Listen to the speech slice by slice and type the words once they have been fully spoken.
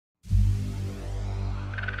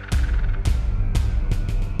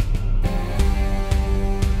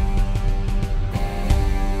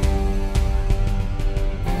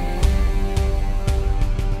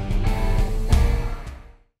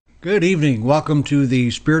Good evening. Welcome to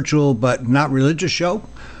the Spiritual But Not Religious Show.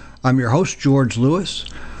 I'm your host, George Lewis.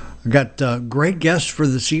 I've got great guests for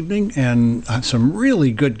this evening and some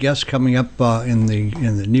really good guests coming up in the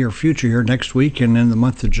near future here next week and in the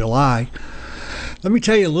month of July. Let me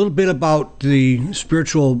tell you a little bit about the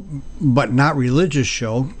Spiritual But Not Religious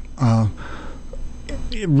Show.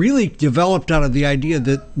 It really developed out of the idea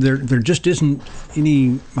that there just isn't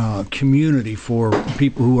any community for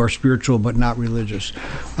people who are spiritual but not religious.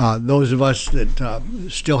 Those of us that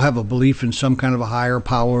still have a belief in some kind of a higher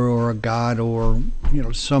power or a God or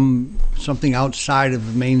something outside of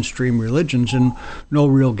the mainstream religions and no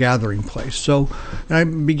real gathering place. So I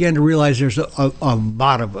began to realize there's a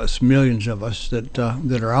lot of us, millions of us that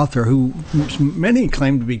are out there who many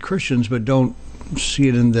claim to be Christians but don't see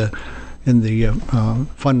it in the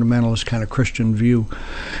fundamentalist kind of Christian view.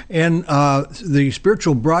 And the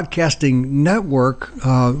Spiritual Broadcasting Network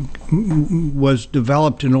was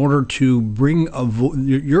developed in order to bring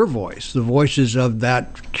your voice, the voices of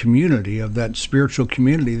that community, of that spiritual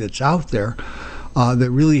community that's out there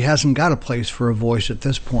that really hasn't got a place for a voice at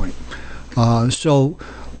this point. So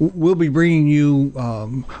we'll be bringing you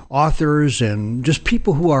authors and just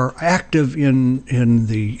people who are active in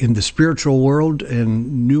the spiritual world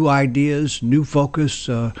and new ideas, new focus.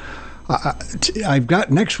 I've got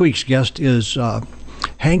next week's guest is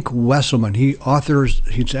Hank Wesselman.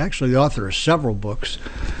 He's actually the author of several books.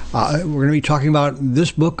 We're going to be talking about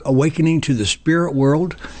this book, Awakening to the Spirit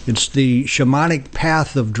World. It's the shamanic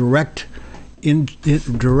path of direct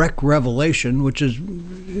revelation, which is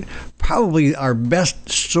probably our best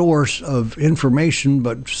source of information,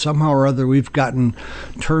 but somehow or other we've gotten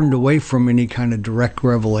turned away from any kind of direct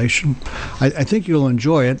revelation. I think you'll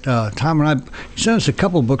enjoy it. Tom and I, he sent us a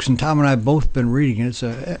couple of books, and Tom and I have both been reading it.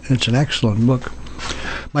 It's an excellent book.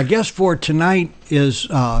 My guest for tonight is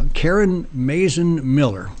Karen Maezen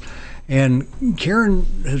Miller. And Karen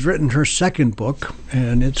has written her second book,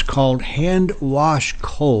 and it's called Hand Wash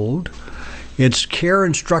Cold. It's Care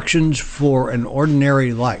Instructions for an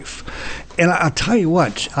Ordinary Life. And I'll tell you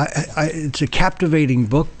what, it's a captivating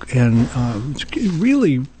book and it's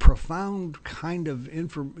really profound kind of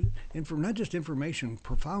not just information,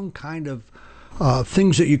 profound kind of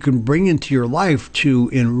things that you can bring into your life to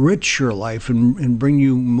enrich your life and bring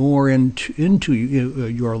you more into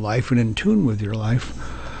your life and in tune with your life.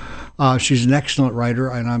 She's an excellent writer,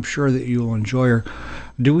 and I'm sure that you'll enjoy her.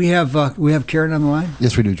 Do we have Karen on the line?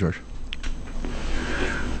 Yes, we do, George.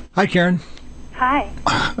 Hi, Karen. Hi.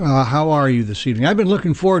 How are you this evening? I've been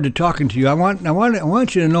looking forward to talking to you. I want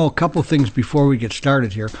you to know a couple things before we get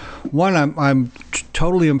started here. One, I'm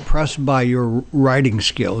totally impressed by your writing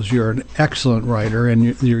skills. You're an excellent writer, and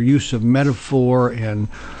your use of metaphor and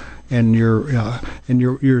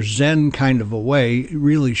your Zen kind of a way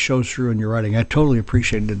really shows through in your writing. I totally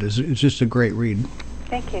appreciate it. It's just a great read.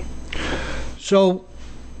 Thank you. So,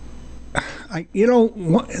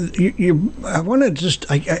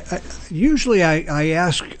 usually I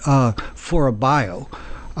ask for a bio,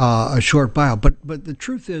 a short bio, but the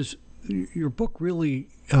truth is your book really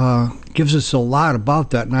gives us a lot about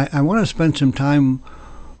that, and I want to spend some time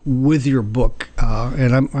with your book.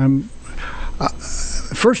 And I'm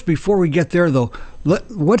first, before we get there though,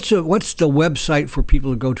 what's the website for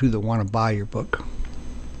people to go to that want to buy your book?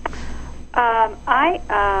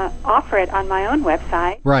 I offer it on my own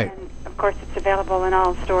website. Right. And of course, it's available in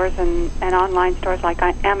all stores and online stores like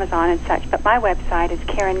Amazon and such. But my website is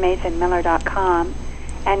KarenMaezenMiller.com,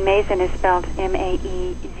 and Maezen is spelled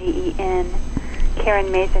M-A-E-Z-E-N,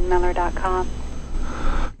 KarenMaezenMiller.com.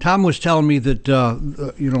 Tom was telling me that,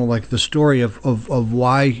 like the story of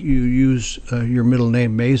why you use your middle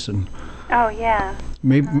name, Maezen. Oh, yeah.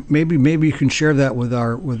 Maybe you can share that with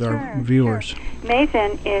our viewers. Sure.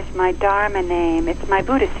 Maezen is my Dharma name. It's my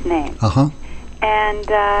Buddhist name. Uh-huh. And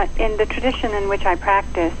in the tradition in which I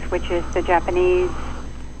practice, which is the Japanese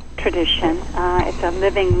tradition, it's a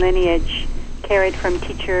living lineage carried from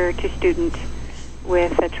teacher to student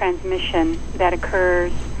with a transmission that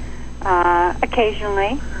occurs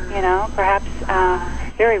occasionally, perhaps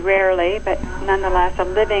very rarely, but nonetheless a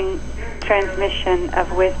living transmission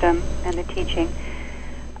of wisdom and the teaching.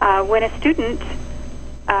 When a student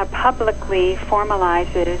publicly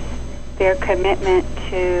formalizes their commitment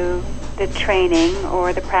to the training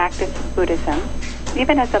or the practice of Buddhism,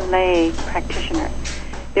 even as a lay practitioner,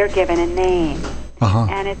 they're given a name. Uh-huh.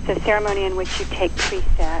 And it's a ceremony in which you take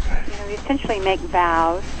precepts. You essentially make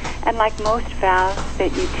vows. And like most vows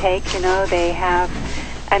that you take, they have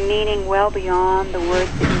a meaning well beyond the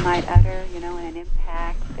words that you might utter, and an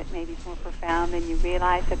impact that maybe is more profound than you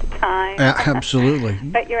realize at the time. Absolutely.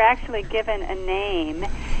 But you're actually given a name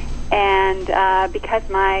And because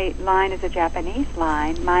my line is a Japanese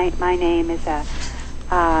line, my name is a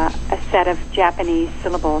set of Japanese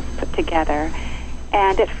syllables put together.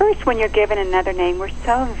 And at first, when you're given another name, we're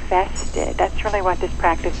so vested. That's really what this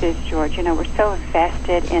practice is, George. You know, we're so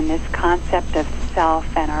vested in this concept of self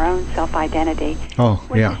and our own self-identity. Oh,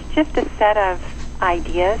 which yeah. is just a set of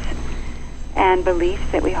ideas and beliefs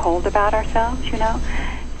that we hold about ourselves, you know.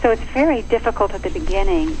 So it's very difficult at the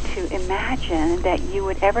beginning to imagine that you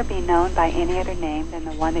would ever be known by any other name than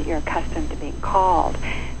the one that you're accustomed to being called.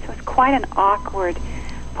 So it's quite an awkward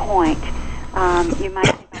point. You might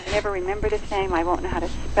think, I never remember this name, I won't know how to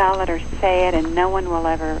spell it or say it, and no one will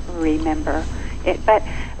ever remember it. But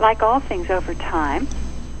like all things over time,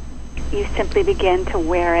 you simply begin to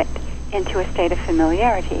wear it into a state of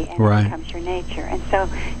familiarity, and right. It becomes your nature. And so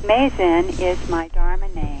Maezen is my Dharma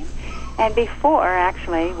name. And before,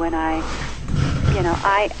 actually, when although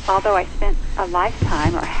I spent a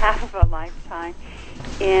lifetime, or half of a lifetime,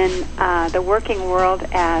 in the working world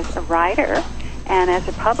as a writer and as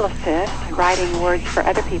a publicist, writing words for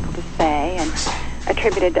other people to say and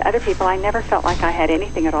attributed to other people, I never felt like I had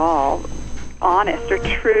anything at all honest or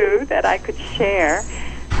true that I could share.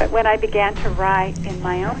 But when I began to write in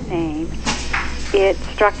my own name, it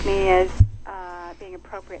struck me as being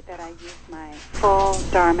appropriate that I use my full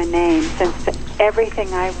Dharma name, since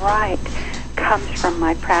everything I write comes from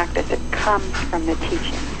my practice. It comes from the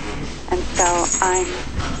teaching. And so I'm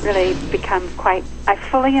really become I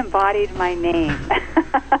fully embodied my name.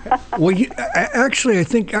 Well, actually, I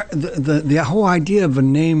think the whole idea of a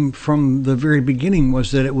name from the very beginning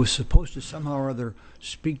was that it was supposed to somehow or other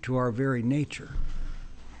speak to our very nature.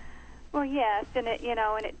 Well, yes, and it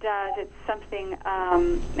does. It's something.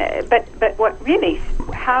 But what really,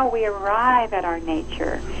 how we arrive at our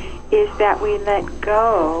nature, is that we let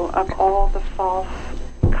go of all the false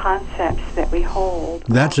concepts that we hold.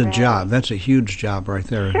 That's already. a job. That's a huge job right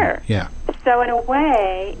there. Sure. Yeah. So in a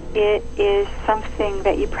way, it is something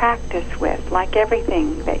that you practice with, like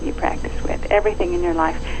everything that you practice with, everything in your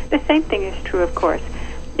life. The same thing is true, of course,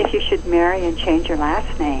 if you should marry and change your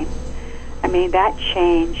last name. I mean, that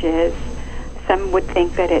change is, some would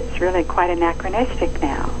think that it's really quite anachronistic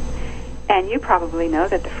now. And you probably know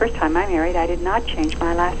that the first time I married, I did not change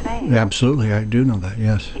my last name. Absolutely, I do know that,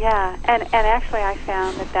 yes. Yeah, and actually I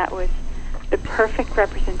found that was the perfect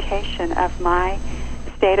representation of my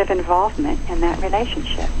state of involvement in that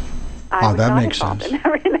relationship. I was that not makes involved sense. in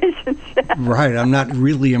that relationship. Right, I'm not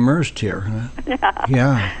really immersed here. Yeah.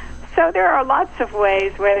 Yeah. So there are lots of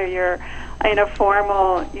ways, whether you're in a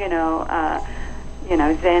formal,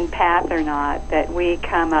 Zen path or not, that we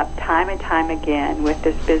come up time and time again with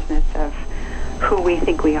this business of who we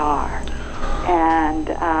think we are. And,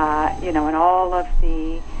 and all of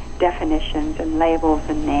the definitions and labels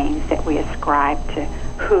and names that we ascribe to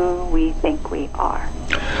who we think we are.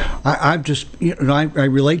 I've just, I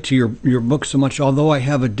relate to your book so much, although I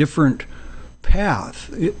have a different path.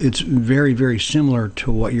 It's very, very similar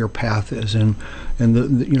to what your path is, and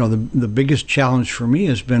the biggest challenge for me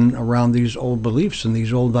has been around these old beliefs and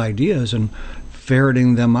these old ideas and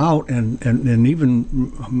ferreting them out, and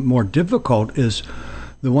even more difficult is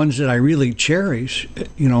the ones that I really cherish,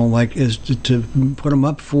 is to put them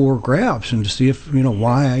up for grabs and to see if,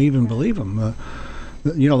 why I even believe them.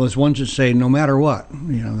 Those ones that say no matter what.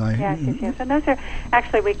 Yes. And those are,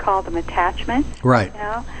 actually, we call them attachments. Right.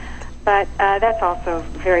 But that's also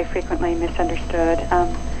very frequently misunderstood.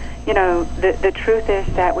 The truth is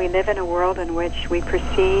that we live in a world in which we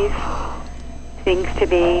perceive things to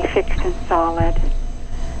be fixed and solid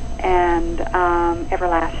and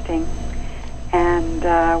everlasting. And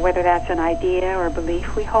whether that's an idea or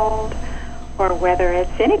belief we hold, or whether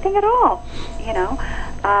it's anything at all,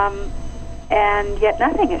 and yet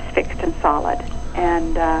nothing is fixed and solid.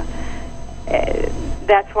 And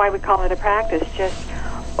that's why we call it a practice, just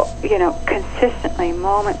consistently,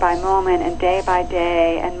 moment by moment, and day by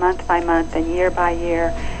day, and month by month, and year by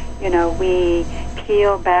year, we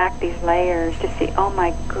peel back these layers to see, oh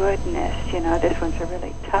my goodness, this one's a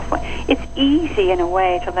really tough one. It's easy in a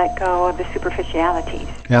way to let go of the superficialities.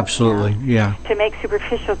 Absolutely, yeah. To make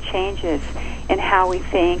superficial changes in how we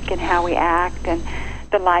think and how we act and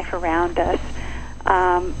the life around us.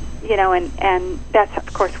 And that's,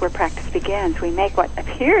 of course, where practice begins. We make what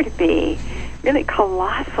appear to be really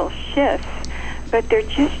colossal shifts, but they're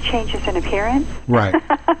just changes in appearance. Right.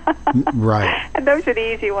 Right. And those are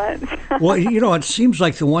the easy ones. Well, it seems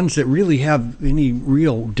like the ones that really have any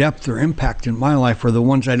real depth or impact in my life are the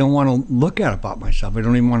ones I don't want to look at about myself. I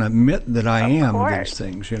don't even want to admit that I am these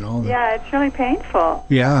things, Yeah, it's really painful.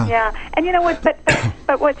 Yeah. Yeah. And what?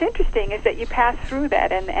 But what's interesting is that you pass through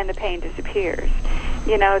that and the pain disappears.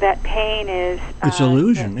 that pain is... It's an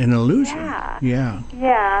illusion. Yeah.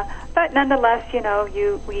 Yeah. But nonetheless,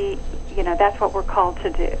 that's what we're called to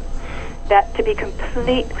do. That to be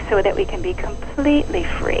complete, so that we can be completely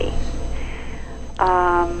free.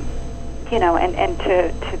 And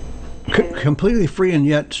to completely free, and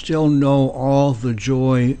yet still know all the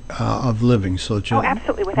joy of living. So that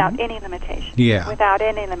absolutely, without any limitation. Yeah. Without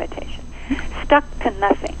any limitation. Stuck to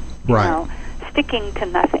nothing. Right. Sticking to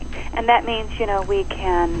nothing. And that means, we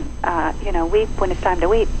can, weep when it's time to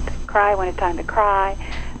weep, cry when it's time to cry,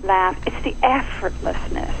 laugh. It's the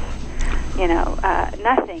effortlessness.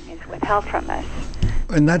 Nothing is withheld from us.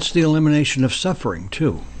 And that's the elimination of suffering,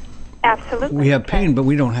 too. Absolutely. We have pain, but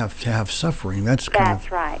we don't have to have suffering. That's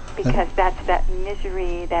right, because that's that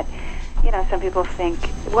misery that, some people think,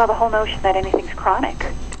 the whole notion that anything's chronic.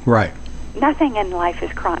 Right. Nothing in life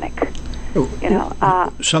is chronic.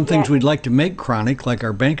 Some things we'd like to make chronic, like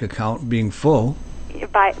our bank account being full.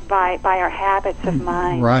 By our habits of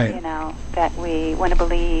mind, right. That we want to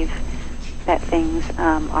believe that things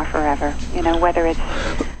are forever. Whether it's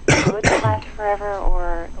the good that lasts forever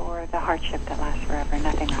or the hardship that lasts forever.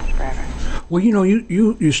 Nothing lasts forever. Well,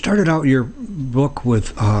 you started out your book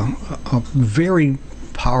with a very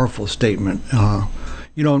powerful statement. And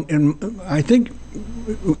I think,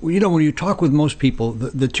 when you talk with most people,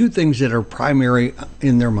 the two things that are primary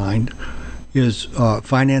in their mind is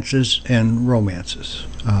finances and romances.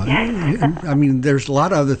 I mean, there's a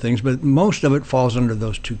lot of other things, but most of it falls under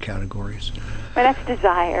those two categories. Well, that's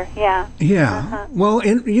desire, yeah. Yeah. Uh-huh. Well,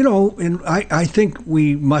 and I think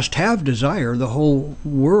we must have desire. The whole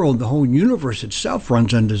world, the whole universe itself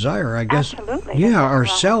runs on desire, I guess. Absolutely. Yeah, our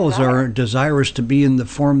cells are desirous to be in the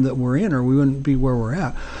form that we're in, or we wouldn't be where we're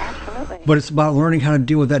at. Absolutely. But it's about learning how to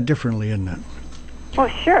deal with that differently, isn't it? Well,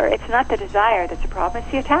 sure. It's not the desire that's a problem.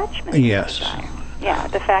 It's the attachment. Yes. To the desire. Yeah,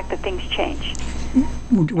 the fact that things change.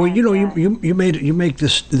 Well, you make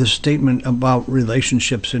this statement about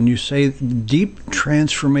relationships, and you say deep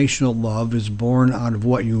transformational love is born out of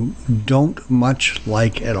what you don't much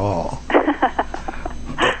like at all.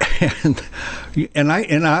 and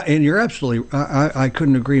you're absolutely, I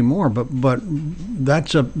couldn't agree more. But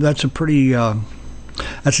that's a pretty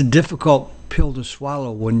that's a difficult pill to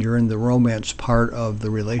swallow when you're in the romance part of the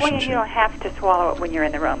relationship. Well, you don't have to swallow it when you're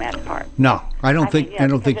in the romance part. No, I don't think you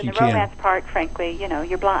can. In the romance part, frankly,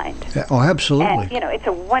 you're blind. Oh, absolutely. And it's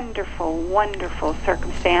a wonderful, wonderful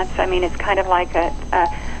circumstance. I mean, it's kind of like a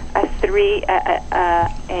three dip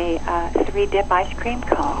ice cream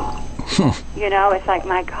cone. It's like,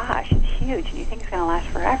 my gosh, it's huge, and you think it's going to last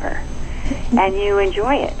forever, and you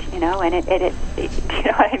enjoy it, and it you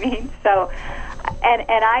know what I mean? So.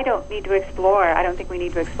 And I don't need to explore. I don't think we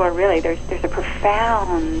need to explore, really. There's a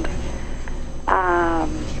profound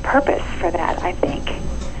purpose for that, I think,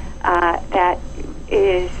 that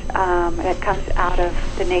comes out of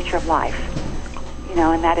the nature of life,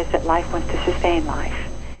 and that is that life wants to sustain life.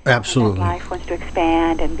 Absolutely. And that life wants to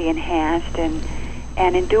expand and be enhanced and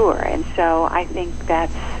endure. And so I think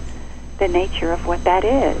that's the nature of what that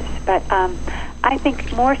is. But I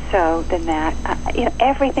think more so than that,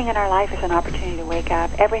 everything in our life is an opportunity to wake up.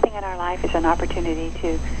 Everything in our life is an opportunity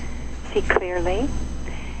to see clearly.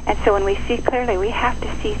 And so when we see clearly, we have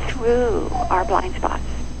to see through our blind spots.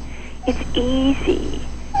 It's easy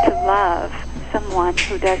to love someone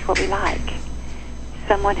who does what we like,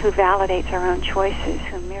 someone who validates our own choices,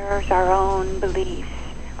 who mirrors our own beliefs,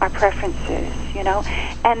 our preferences,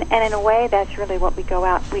 And in a way, that's really what we go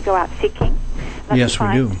out seeking. Yes,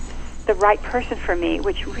 we do. The right person for me,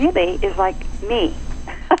 which really is like me.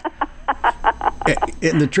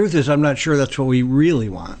 And the truth is, I'm not sure that's what we really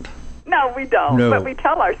want. No, we don't. No. But we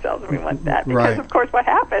tell ourselves we want that. Because, right. Of course, what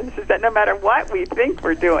happens is that no matter what we think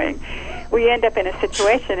we're doing, we end up in a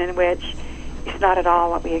situation in which it's not at all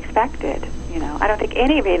what we expected. I don't think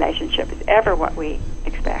any relationship is ever what we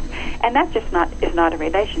expect. And that just is not a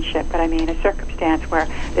relationship, but I mean a circumstance where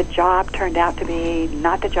the job turned out to be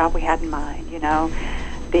not the job we had in mind,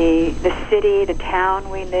 The city, the town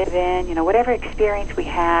we live in, whatever experience we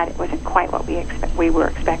had, it wasn't quite what we were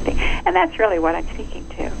expecting. And that's really what I'm speaking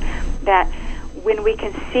to. That when we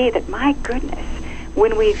can see that, my goodness,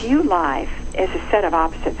 when we view life as a set of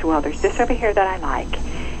opposites, well, there's this over here that I like,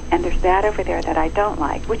 and there's that over there that I don't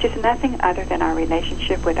like, which is nothing other than our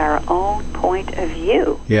relationship with our own point of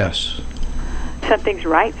view. Yes. Something's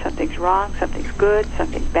right, something's wrong, something's good,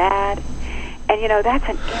 something's bad. And, that's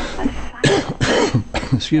an endless cycle.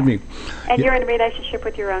 Excuse me. And you're in a relationship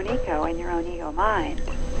with your own ego and your own ego mind.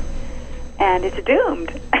 and it's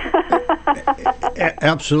doomed.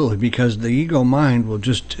 Absolutely, because the ego mind will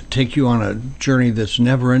just take you on a journey that's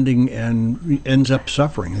never-ending and ends up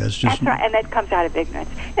suffering. That's right, and that comes out of ignorance.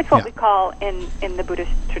 It's what we call, in the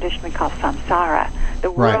Buddhist tradition, we call samsara,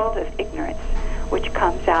 the world of ignorance, which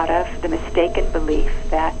comes out of the mistaken belief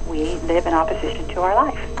that we live in opposition to our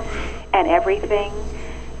life. And everything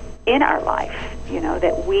in our life,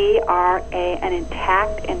 that we are an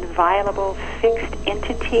intact, inviolable, fixed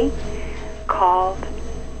entity called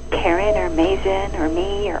Karen or Maezen or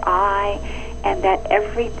me or I, and that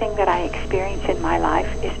everything that I experience in my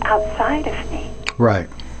life is outside of me. Right.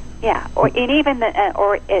 Yeah,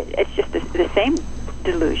 it's just the same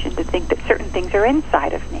delusion to think that certain things are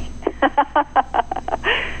inside of me.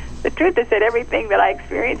 The truth is that everything that I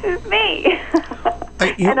experience is me,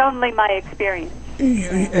 and only my experience.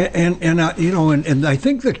 And I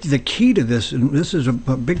think the key to this, and this is a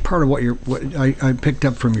big part of what I picked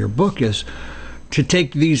up from your book, is to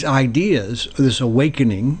take these ideas, this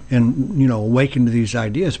awakening, and awaken to these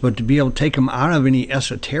ideas, but to be able to take them out of any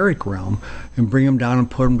esoteric realm and bring them down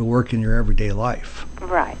and put them to work in your everyday life.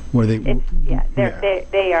 Right. Where they're dead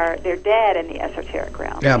in the esoteric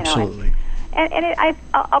realm. Absolutely.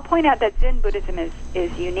 I'll point out that Zen Buddhism is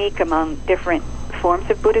unique among different forms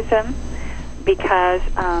of Buddhism because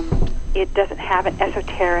it doesn't have an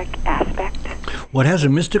esoteric aspect. Well, it has a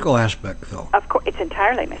mystical aspect, though. Of course, it's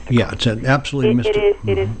entirely mystical. Yeah, it's an absolutely mystical.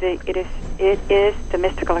 It is the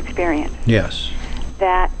mystical experience. Yes.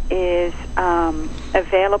 That is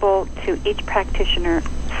available to each practitioner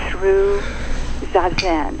through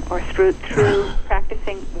zazen, or through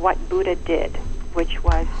practicing what Buddha did, which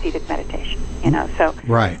was seated meditation. So.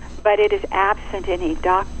 Right. But it is absent any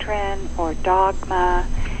doctrine or dogma,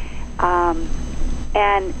 and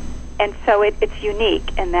so it's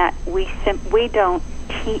unique in that we don't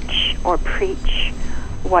teach or preach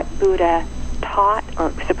what Buddha taught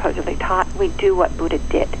or supposedly taught. We do what Buddha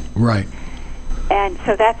did. Right. And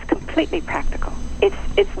so that's completely practical. It's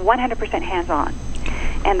 100% hands-on,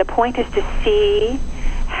 and the point is to see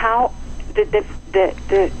how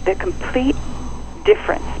the complete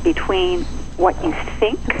difference between what you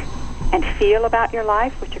think and feel about your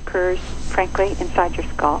life, which occurs, frankly, inside your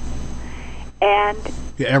skull, and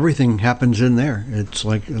everything happens in there. It's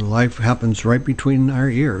like life happens right between our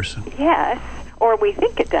ears. Yes, or we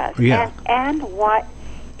think it does. Yeah. And what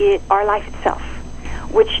our life itself,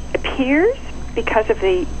 which appears because of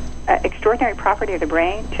the extraordinary property of the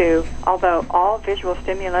brain to, although all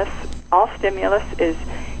stimulus is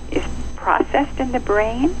processed in the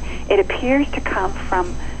brain, it appears to come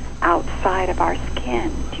from outside of our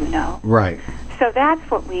skin, do you know? Right. So that's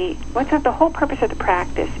the whole purpose of the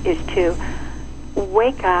practice is to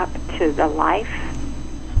wake up to the life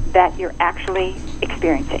that you're actually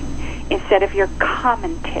experiencing instead of your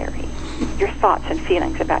commentary, your thoughts and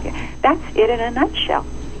feelings about you. That's it in a nutshell.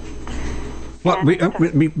 Well,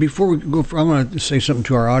 before we go, I want to say something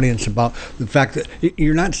to our audience about the fact that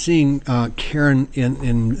you're not seeing Karen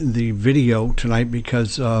in the video tonight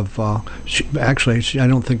because of I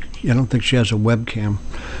don't think she has a webcam,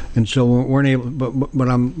 and so we weren't able. But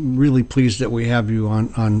I'm really pleased that we have you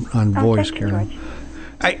on voice, Karen.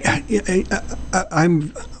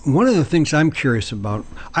 I'm one of the things I'm curious about.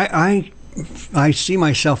 I see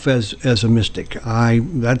myself as a mystic.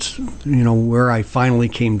 That's where I finally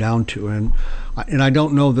came down to, and I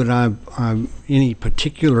don't know that I'm any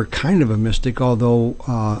particular kind of a mystic. Although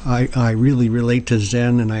I really relate to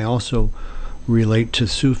Zen, and I also relate to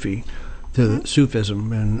Sufism,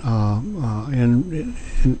 and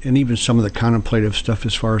even some of the contemplative stuff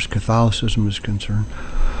as far as Catholicism is concerned.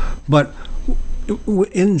 But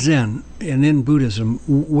in Zen and in Buddhism,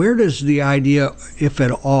 where does the idea, if at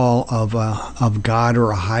all, of God or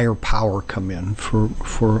a higher power come in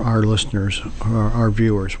for our listeners, our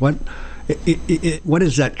viewers? What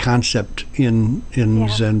is that concept in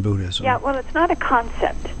Zen Buddhism? Yeah, well, it's not a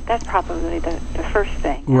concept. That's probably the first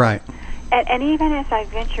thing. Right. And even as I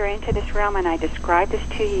venture into this realm and I describe this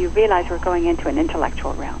to you, you realize we're going into an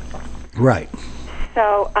intellectual realm. Right.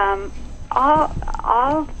 So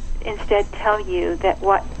I'll instead tell you that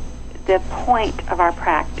what the point of our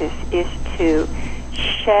practice is to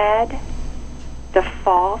shed the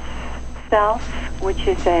false self, which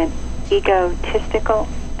is an egotistical,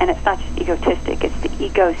 and it's not just egotistic, it's the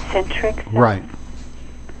egocentric self. Right.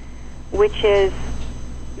 Which is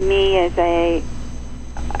me as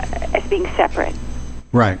being separate.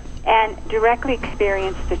 Right. And directly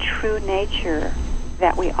experience the true nature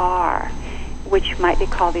that we are, which might be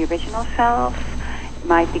called the original self,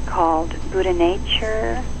 might be called Buddha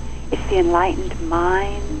nature. It's the enlightened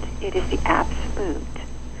mind. It is the absolute.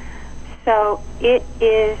 So it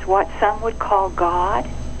is what some would call God,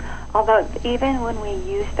 although even when we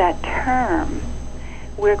use that term,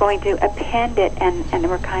 we're going to append it and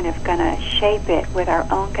we're kind of going to shape it with our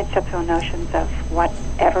own conceptual notions of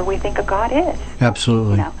whatever we think a God is.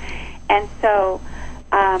 Absolutely. You know? And so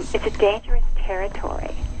it's a dangerous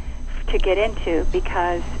territory to get into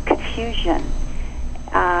because confusion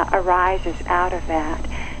arises out of that.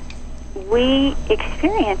 We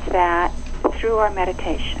experience that through our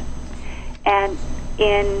meditation. And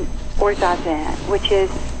in Zazen, which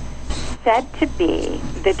is said to be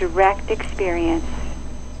the direct experience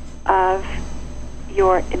of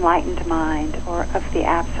your enlightened mind or of the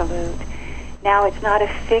absolute. Now, it's not a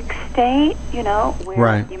fixed state, you know, where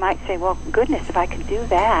right. You might say, well, goodness, if I can do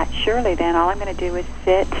that, surely then all I'm going to do is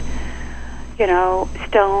sit, you know,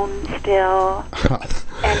 stone still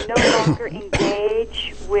and no longer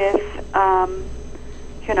engage with,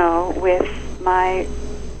 you know, with my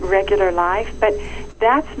regular life. But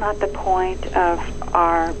that's not the point of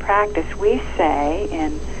our practice. We say,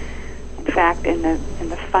 in fact, in the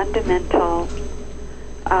fundamental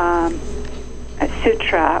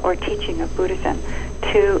sutra or teaching of Buddhism,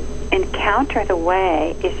 to encounter the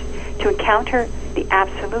way is to encounter the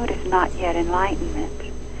absolute is not yet enlightenment.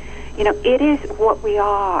 You know, it is what we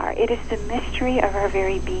are. It is the mystery of our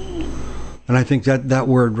very being. And I think that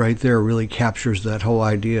word right there really captures that whole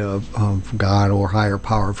idea of God or higher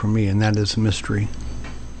power for me, and that is mystery.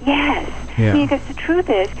 Yes. Yeah. Because the truth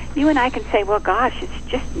is, you and I can say, well, gosh, it's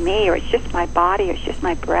just me, or it's just my body, or it's just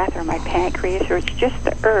my breath, or my pancreas, or it's just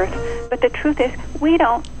the earth. But the truth is,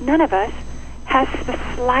 none of us has the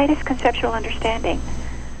slightest conceptual understanding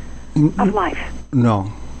of life.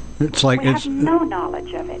 No. It's like we have no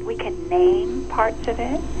knowledge of it. We can name parts of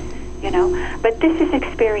it, you know, but this is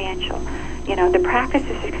experiential. You know, the practice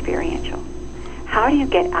is experiential. How do you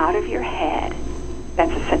get out of your head?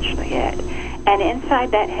 That's essentially it. And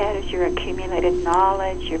inside that head is your accumulated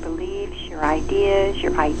knowledge, your beliefs, your ideas,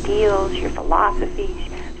 your ideals, your philosophies,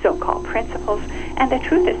 so-called principles. And the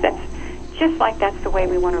truth is that's just like that's the way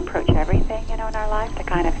we want to approach everything, you know, in our life, to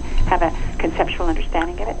kind of have a conceptual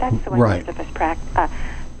understanding of it. That's the way right. most of us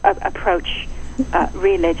approach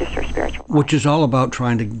religious or spiritual life. Which is all about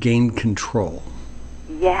trying to gain control.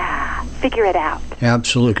 Yeah, figure it out.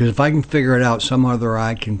 Absolutely, because if I can figure it out, some other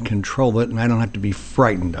I can control it, and I don't have to be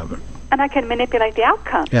frightened of it. And I can manipulate the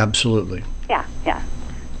outcome. Absolutely. Yeah,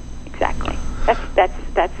 exactly.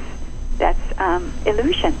 That's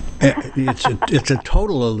illusion. It's a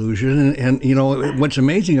total illusion, and you know what's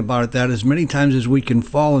amazing about it, that as many times as we can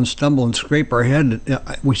fall and stumble and scrape our head,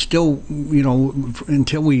 we still, you know,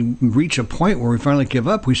 until we reach a point where we finally give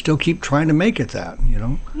up, we still keep trying to make it that, you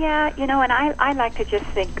know. Yeah, you know, and I like to just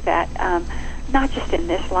think that not just in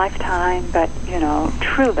this lifetime, but you know,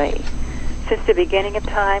 truly, since the beginning of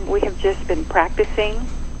time, we have just been practicing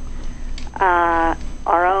our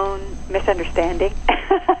own misunderstanding.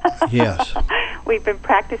 Yes. We've been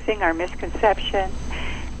practicing our misconceptions.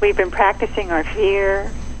 We've been practicing our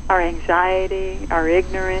fear, our anxiety, our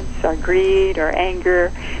ignorance, our greed, our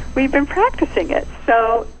anger. We've been practicing it.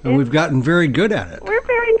 So and we've gotten very good at it. We're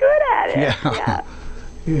very good at it. Yeah.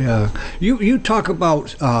 Yeah. You talk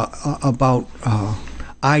about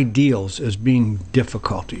ideals as being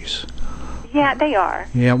difficulties. Yeah, they are.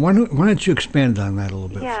 Yeah, why don't you expand on that a little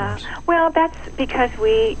bit for us? Well, that's because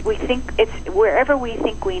we think it's wherever we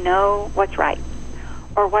think we know what's right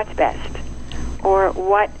or what's best or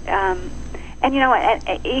what, and you know,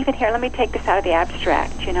 and even here, let me take this out of the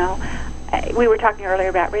abstract, you know. We were talking earlier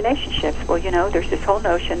about relationships. Well, you know, there's this whole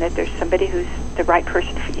notion that there's somebody who's the right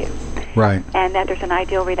person for you. Right. And that there's an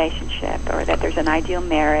ideal relationship or that there's an ideal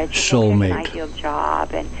marriage. Soulmate. An ideal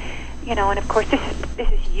job. And you know, and of course, this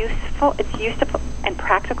is useful. It's useful and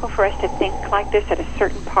practical for us to think like this at a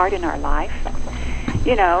certain part in our life.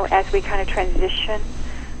 You know, as we kind of transition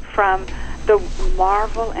from the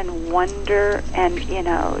marvel and wonder, and you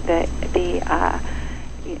know,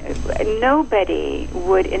 nobody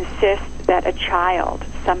would insist that a child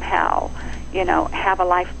somehow, you know, have a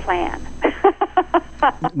life plan.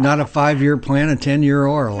 Not a 5-year plan, a 10-year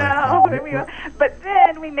or a life plan. No, but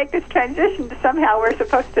then we make this transition to somehow we're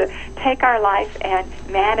supposed to take our life and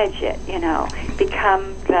manage it, you know,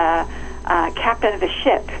 become the captain of the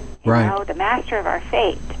ship, you know, the master of our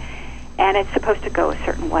fate. And it's supposed to go a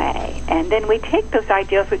certain way. And then we take those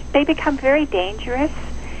ideals, which they become very dangerous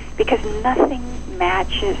because nothing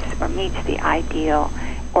matches or meets the ideal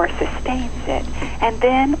or sustains it. And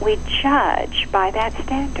then we judge by that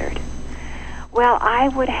standard. Well, I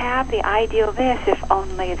would have the ideal this if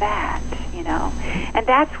only that, you know. And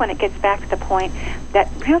that's when it gets back to the point that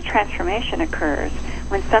real transformation occurs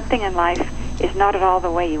when something in life is not at all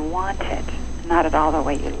the way you want it, not at all the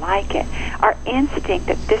way you like it. Our instinct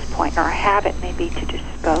at this point, our habit may be to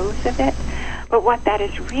dispose of it, but what that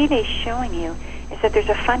is really showing you is that there's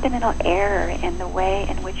a fundamental error in the way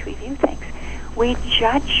in which we view things. We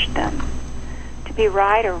judge them to be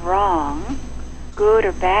right or wrong, good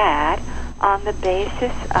or bad, on the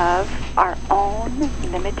basis of our own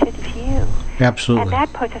limited view. Absolutely. And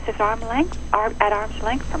that puts us at arm's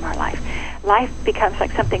length from our life. Life becomes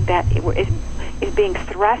like something that is being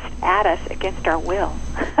thrust at us against our will.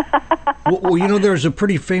 Well, there was a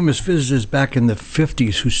pretty famous physicist back in the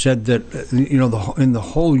 50s who said that, in the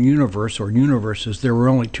whole universe or universes, there were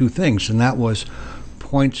only two things, and that was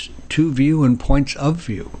points to view and points of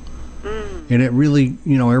view. And it really,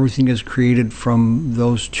 everything is created from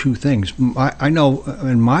those two things. I know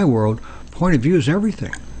in my world, point of view is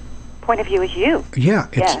everything. Point of view is you. Yeah,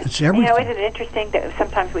 it's everything. Isn't it interesting that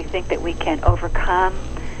sometimes we think that we can overcome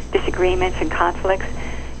disagreements and conflicts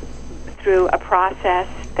through a process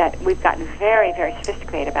that we've gotten very, very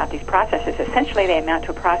sophisticated about these processes. Essentially, they amount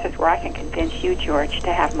to a process where I can convince you, George,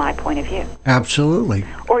 to have my point of view. Absolutely.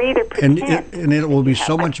 Or either pretend. And it will be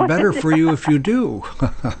so much better for you if you do.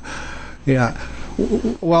 Yeah.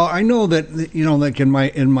 Well, I know that, like in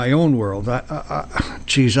my own world, I'll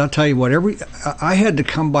tell you what, I had to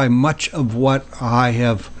come by much of what I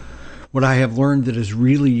have learned that is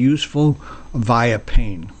really useful via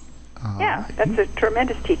pain. Yeah, that's a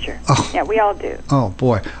tremendous teacher. Yeah, we all do. Oh,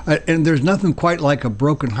 boy. And there's nothing quite like a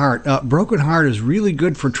broken heart. Broken heart is really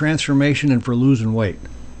good for transformation and for losing weight.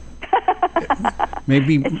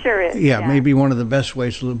 Maybe it sure is. Yeah, maybe one of the best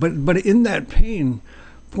ways to lose. But in that pain,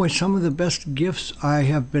 boy, some of the best gifts I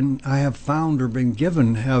have found or been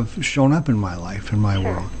given have shown up in my life, in my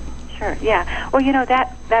world. Sure, yeah. Well,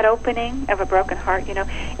 that opening of a broken heart,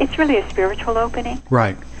 it's really a spiritual opening.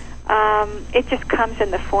 Right. It just comes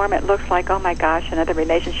in the form, it looks like, oh my gosh, another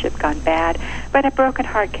relationship gone bad. But a broken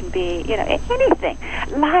heart can be, anything.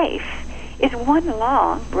 Life is one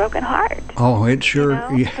long broken heart. Oh, it sure,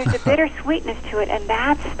 yeah. There's a bitter sweetness to it, and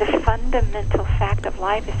that's the fundamental fact of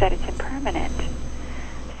life, is that it's impermanent.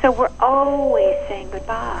 So we're always saying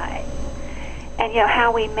goodbye. And,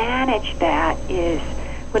 how we manage that is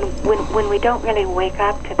when we don't really wake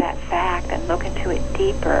up to that fact and look into it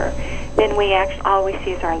deeper, then we actually all we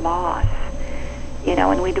see is our loss,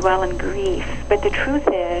 and we dwell in grief. But the truth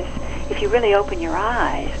is, if you really open your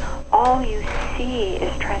eyes, all you see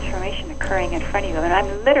is transformation occurring in front of you. And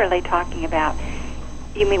I'm literally talking about,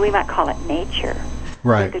 we might call it nature.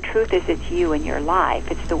 Right. But the truth is, it's you and your life.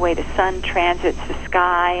 It's the way the sun transits the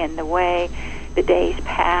sky, and the way the days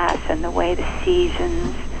pass, and the way the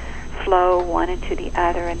seasons flow one into the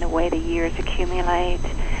other, and the way the years accumulate,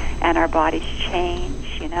 and our bodies change,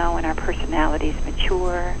 and our personalities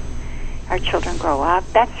mature. Our children grow up.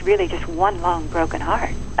 That's really just one long broken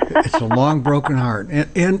heart. It's a long broken heart.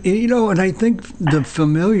 And I think the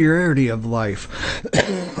familiarity of life,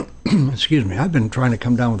 excuse me, I've been trying to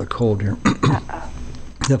come down with a cold here.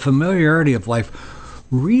 The familiarity of life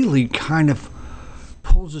really kind of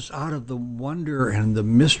pulls us out of the wonder and the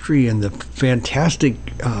mystery and the fantastic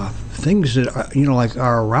things that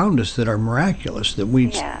are around us that are miraculous, that we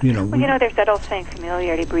Well, there's that old saying,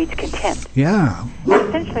 familiarity breeds contempt. Yeah. That's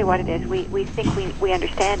essentially what it is. We think we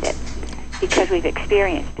understand it because we've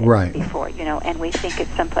experienced it before, and we think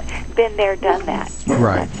it's someplace, been there, done that.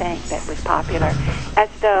 Right. That saying that was popular, as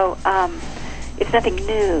though it's nothing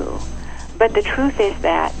new. But the truth is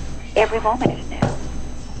that every moment is new.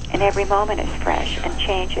 And every moment is fresh, and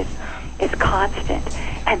change is constant.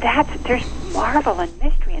 And there's marvel and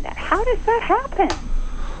mystery in that. How does that happen?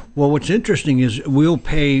 Well, what's interesting is we'll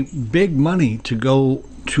pay big money to go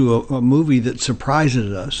to a movie that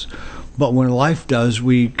surprises us, but when life does,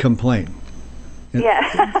 we complain. Yeah.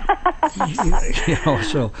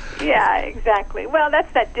 So. Yeah, exactly. Well,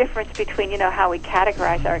 that's that difference between, how we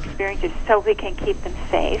categorize our experiences so we can keep them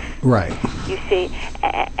safe. Right. You see,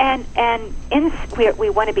 and we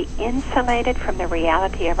want to be insulated from the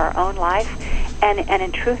reality of our own life, and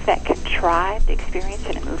in truth, that contrived experience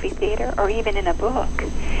in a movie theater or even in a book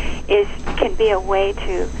can be a way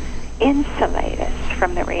to insulate us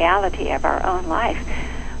from the reality of our own life,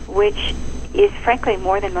 which is frankly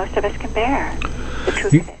more than most of us can bear. The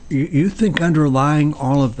truth of it. You think underlying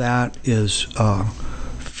all of that is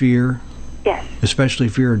fear? Yes. Especially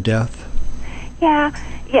fear of death? Yeah.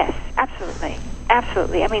 Yes. Absolutely.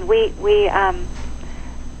 Absolutely. I mean,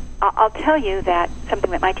 I'll tell you that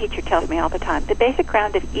something that my teacher tells me all the time. The basic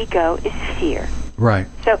ground of ego is fear. Right.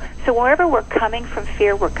 So wherever we're coming from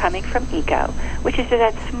fear, we're coming from ego, which is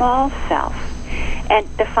that small self. And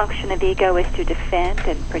the function of ego is to defend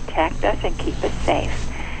and protect us and keep us safe.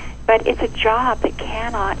 but it's a job that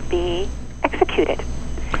cannot be executed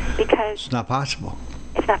because It's not possible.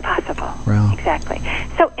 it's not possible. Well. Exactly.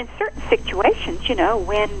 So in certain situations,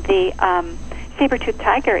 when the saber-toothed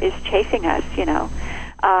tiger is chasing us,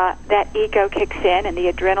 that ego kicks in and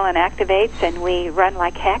the adrenaline activates and we run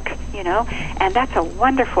like heck, and that's a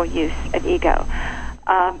wonderful use of ego.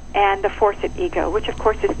 And the force of ego, which of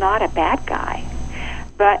course is not a bad guy.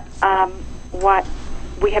 But what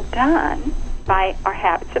we have done by our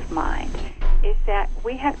habits of mind is that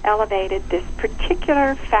we have elevated this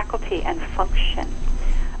particular faculty and function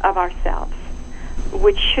of ourselves,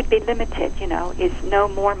 which should be limited, is no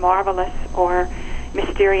more marvelous or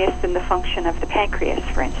mysterious than the function of the pancreas,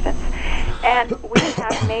 for instance. And we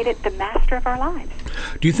have made it the master of our lives.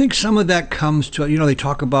 Do you think some of that comes to, they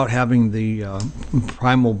talk about having the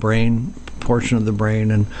primal brain portion of the brain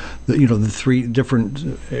and the three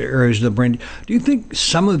different areas of the brain. Do you think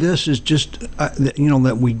some of this is just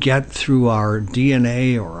that we get through our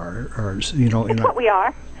DNA or our it's what we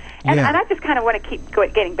are. And I just kind of want to keep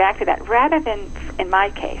getting back to that, rather than in my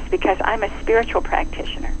case, because I'm a spiritual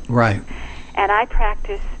practitioner. Right. And I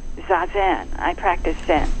practice Zazen. I practice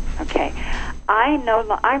Zen. Okay.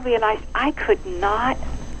 I realized I could not,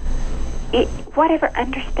 whatever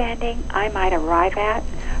understanding I might arrive at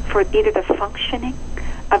for either the functioning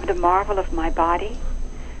of the marvel of my body,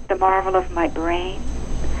 the marvel of my brain,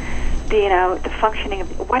 the functioning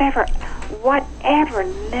of whatever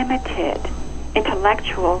limited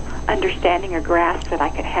intellectual understanding or grasp that I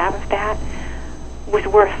could have of that was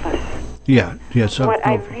worthless. Yeah. So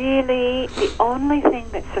the only thing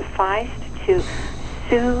that sufficed to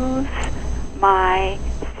soothe my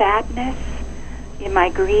sadness, my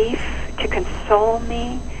grief, to console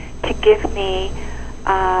me, to give me,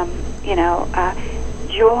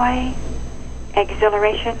 joy,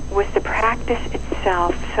 exhilaration, was the practice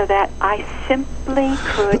itself, so that I simply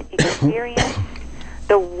could experience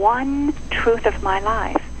the one truth of my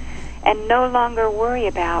life and no longer worry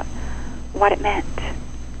about what it meant.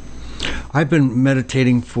 I've been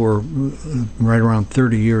meditating for right around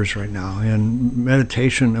 30 years right now, and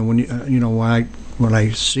meditation, and when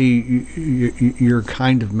I see your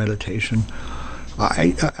kind of meditation,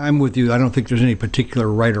 I'm with you. I don't think there's any particular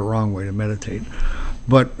right or wrong way to meditate.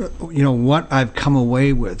 But, what I've come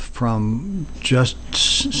away with from just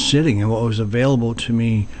sitting and what was available to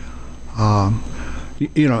me, from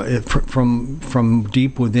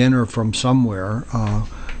deep within or from somewhere,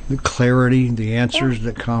 the clarity, the answers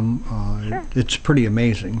that come, it's pretty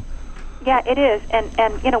amazing. Yeah, it is.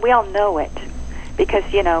 And we all know it because,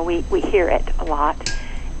 we hear it a lot.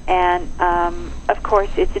 And, of course,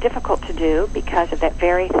 it's difficult to do because of that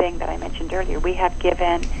very thing that I mentioned earlier. We have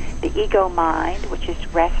given the ego mind, which is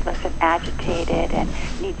restless and agitated and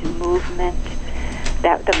needs movement,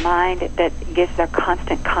 that the mind that gives their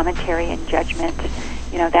constant commentary and judgment,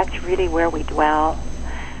 that's really where we dwell.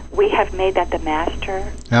 We have made that the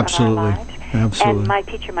master Absolutely. of our lives. Absolutely. And my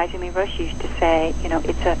teacher, Maizumi Roshi, used to say,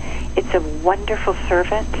 it's a wonderful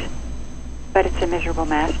servant, but it's a miserable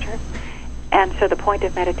master. And so the point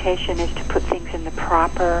of meditation is to put things in the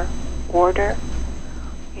proper order,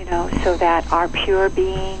 so that our pure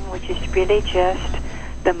being, which is really just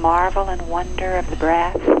the marvel and wonder of the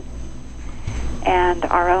breath, and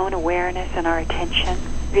our own awareness and our attention,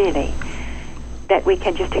 really, that we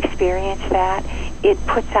can just experience that. It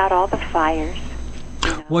puts out all the fires.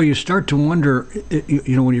 Well, you start to wonder,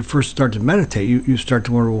 when you first start to meditate, you start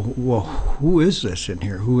to wonder, well, who is this in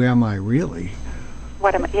here? Who am I really?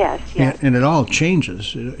 What am I? Yes. And it all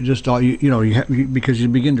changes. Just all because you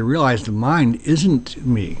begin to realize the mind isn't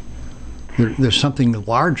me. There's something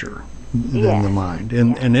larger than the mind,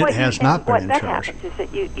 and it has not been in charge. What that happens is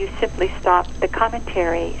that you simply stop. The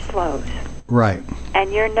commentary slows. Right.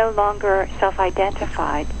 And you're no longer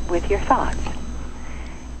self-identified with your thoughts.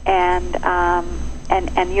 And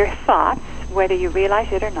your thoughts, whether you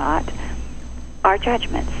realize it or not, are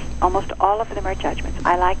judgments. Almost all of them are judgments.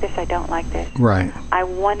 I like this, I don't like this. Right. I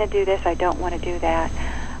want to do this, I don't want to do that.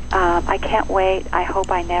 I can't wait, I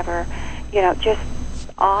hope I never. Just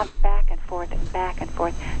on back and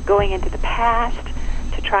forth, going into the past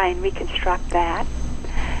to try and reconstruct that,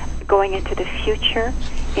 going into the future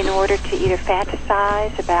in order to either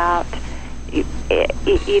fantasize about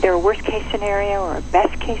either a worst-case scenario or a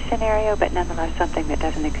best-case scenario, but nonetheless something that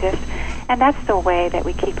doesn't exist. And that's the way that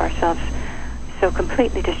we keep ourselves so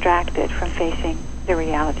completely distracted from facing the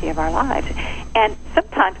reality of our lives. And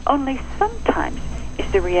only sometimes,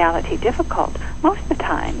 is the reality difficult. Most of the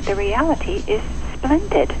time, the reality is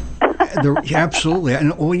splendid. Absolutely.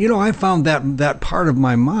 And well, I found that part of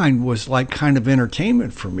my mind was like kind of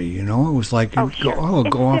entertainment for me. It was like sure. It's go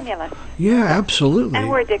off. Stimulus. Yeah, absolutely. And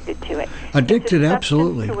we're addicted to it. Addicted, it's a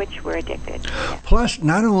absolutely. To which we're addicted. Yeah. Plus,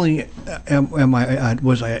 not only am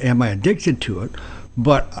I addicted to it,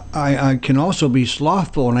 but I can also be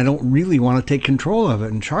slothful, and I don't really want to take control of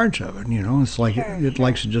it and charge of it. It's like it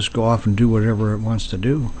likes to just go off and do whatever it wants to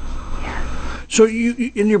do. So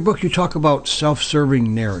you, in your book, you talk about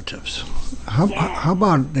self-serving narratives. How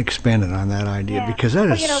about expanding on that idea? Because that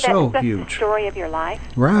is so huge. That's the story of your life.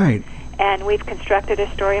 Right. And we've constructed a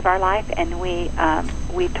story of our life, and we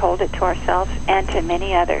told it to ourselves and to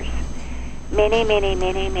many others. Many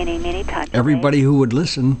times. Everybody who would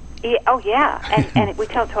listen. Yeah, and we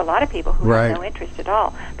tell it to a lot of people who have no interest at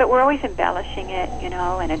all. But we're always embellishing it,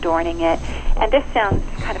 and adorning it. And this sounds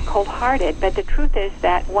kind of cold-hearted, but the truth is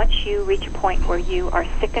that once you reach a point where you are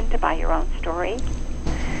sickened by your own story,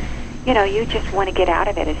 you just want to get out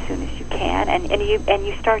of it as soon as you can, and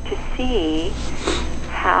you start to see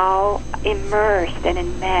how immersed and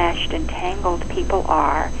enmeshed and tangled people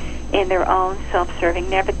are in their own self-serving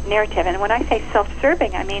narrative. And when I say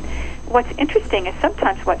self-serving, I mean what's interesting is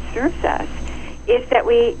sometimes what serves us is that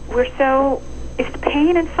it's the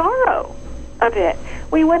pain and sorrow of it.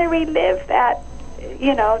 We want to relive that,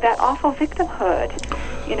 that awful victimhood,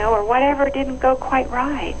 or whatever didn't go quite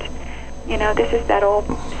right. This is that old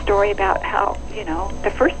story about how,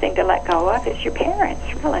 the first thing to let go of is your parents,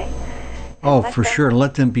 really. Oh, for sure.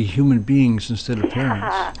 Let them be human beings instead of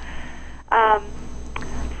parents.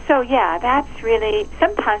 So that's really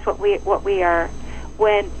sometimes what we are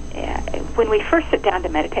when we first sit down to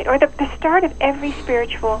meditate, or the start of every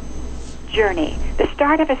spiritual journey. The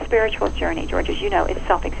start of a spiritual journey, George, as you know, is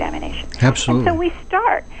self-examination. Absolutely. And so we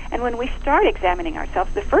start, and when we start examining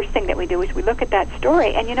ourselves, the first thing that we do is we look at that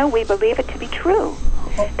story, and we believe it to be true.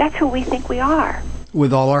 That's who we think we are.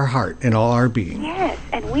 With all our heart and all our being. Yes,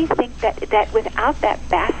 and we think that without that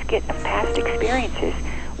basket of past experiences,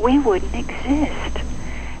 we wouldn't exist.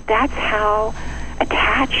 That's how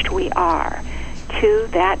attached we are to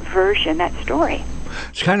that version, that story.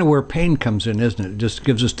 It's kind of where pain comes in, isn't it? It just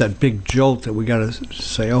gives us that big jolt that we got to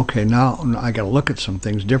say, okay, now I got to look at some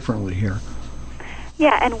things differently here.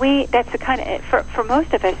 Yeah, and that's the kind of, for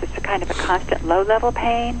most of us, it's a kind of a constant low-level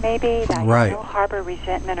pain, maybe, that you'll harbor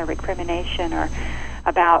resentment or recrimination or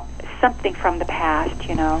about something from the past,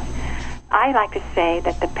 I like to say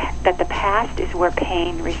that the past is where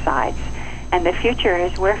pain resides, and the future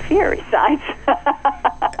is where fear resides.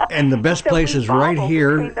 And the best place is right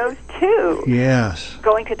here. Between those two. Yes.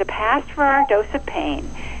 Going to the past for our dose of pain,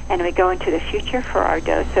 and we go into the future for our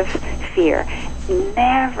dose of fear.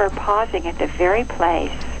 Never pausing at the very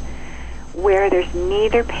place where there's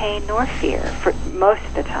neither pain nor fear for most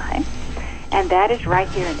of the time. And that is right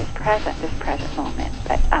here in this present moment.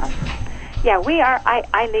 But we are.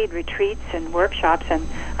 I lead retreats and workshops, and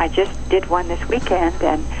I just did one this weekend.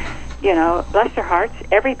 And bless their hearts,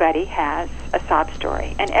 everybody has a sob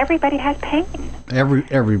story, and everybody has pain.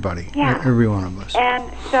 Everybody. Yeah. Every one of us.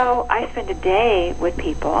 And so I spend a day with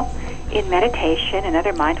people in meditation and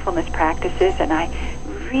other mindfulness practices, and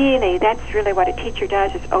that's really what a teacher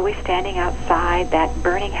does, is always standing outside that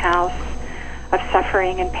burning house of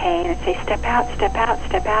suffering and pain and say, step out, step out,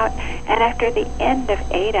 step out. And after the end of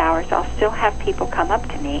 8 hours, I'll still have people come up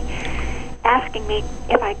to me asking me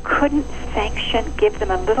if I couldn't give them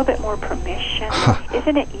a little bit more permission.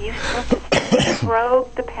 Isn't it useful to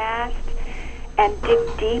probe the past and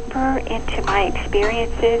dig deeper into my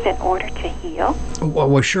experiences in order to heal?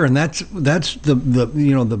 Well, sure, and that's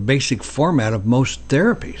the basic format of most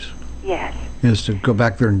therapies. Yes. Is to go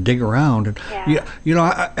back there and dig around,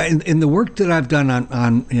 and in the work that I've done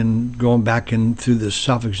in going back in through this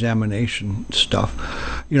self-examination stuff,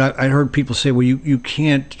 I heard people say, well, you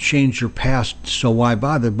can't change your past, so why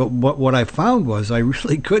bother? But what I found was I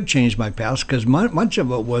really could change my past because much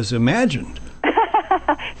of it was imagined.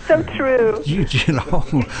 So true. You just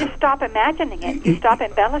stop imagining it. You stop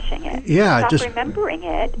embellishing it. Yeah, stop remembering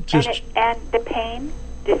it, and the pain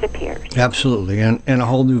disappears. Absolutely, and a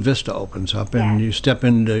whole new vista opens up, and you step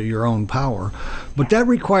into your own power. But that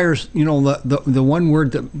requires, the one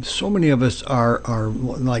word that so many of us are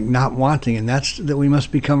like not wanting, and that's that we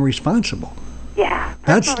must become responsible. Yeah,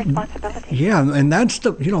 that's responsibility. Yeah, and that's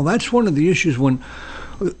that's one of the issues when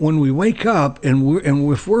we wake up and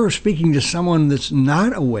if we're speaking to someone that's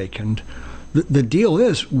not awakened. The deal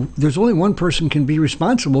is there's only one person can be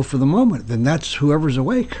responsible for the moment, and that's whoever's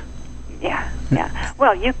awake. Yeah.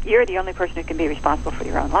 Well, you're the only person who can be responsible for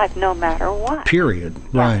your own life, no matter what. Period.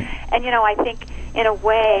 Right. And I think in a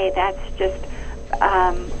way that's just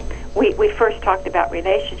we first talked about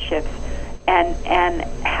relationships and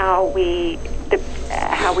how we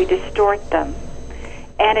distort them.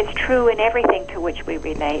 And it's true in everything to which we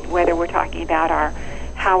relate, whether we're talking about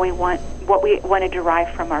what we want to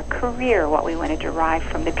derive from our career, what we want to derive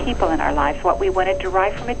from the people in our lives, what we want to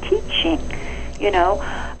derive from a teaching,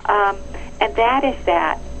 and that is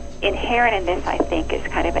that inherent in this, I think, is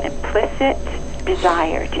kind of an implicit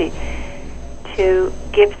desire to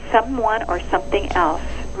give someone or something else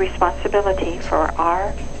responsibility for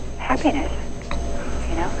our happiness.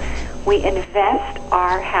 We invest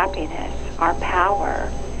our happiness, our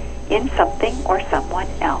power, in something or someone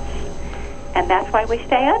else. And that's why we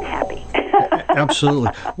stay unhappy. Absolutely.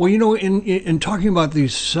 Well, in talking about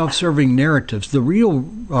these self-serving narratives, the real,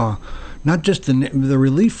 not just the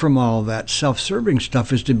relief from all that self-serving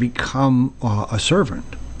stuff is to become a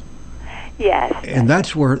servant. Yes. And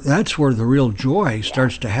that's where the real joy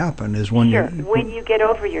starts to happen, is when when you get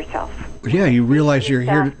over yourself. Yeah, you realize you're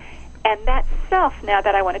here. And that self, now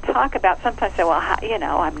that I want to talk about, sometimes say, well,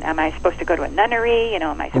 am I supposed to go to a nunnery?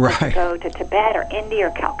 Am I supposed to go to Tibet or India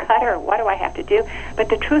or Calcutta, or what do I have to do? But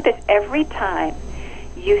the truth is, every time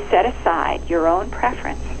you set aside your own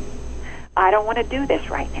preference, I don't want to do this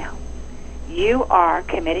right now, you are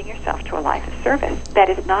committing yourself to a life of service. That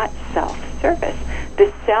is not self-service.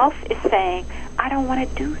 The self is saying, I don't want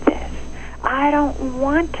to do this. I don't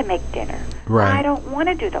want to make dinner. Right. I don't want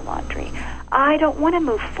to do the laundry. I don't want to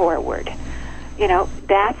move forward.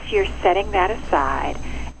 That's you're setting that aside,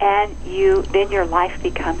 and then your life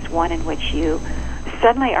becomes one in which you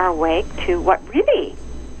suddenly are awake to what really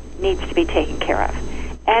needs to be taken care of.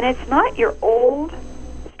 And it's not your old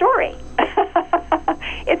story.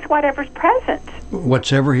 It's whatever's present.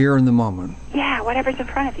 What's ever here in the moment. Yeah, whatever's in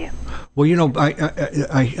front of you. Well,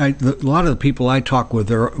 a lot of the people I talk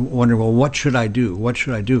with are wondering, well, what should I do? What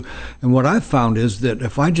should I do? And what I've found is that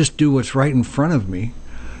if I just do what's right in front of me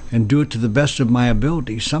and do it to the best of my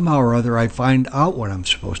ability, somehow or other I find out what I'm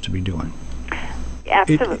supposed to be doing.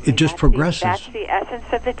 Absolutely. It just progresses. That's the essence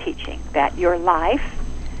of the teaching, that your life,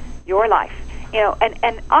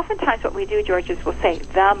 and oftentimes what we do, George, is we'll say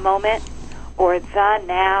the moment or the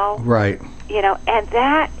now. Right. And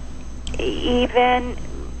that even,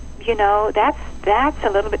 that's a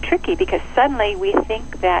little bit tricky, because suddenly we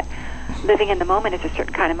think that living in the moment is a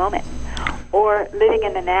certain kind of moment, or living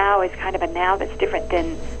in the now is kind of a now that's different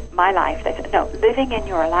than my life. No, living in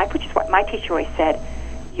your life, which is what my teacher always said,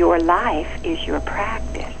 your life is your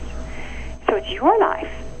practice. So it's your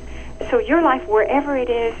life. So your life, wherever it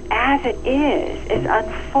is, as it is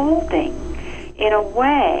unfolding in a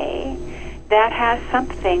way that has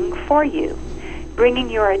something for you, bringing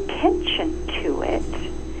your attention to it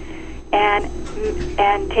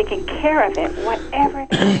and taking care of it, whatever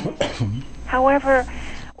that is, however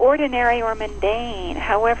ordinary or mundane,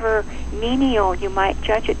 however menial you might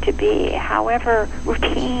judge it to be, however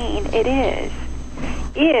routine it is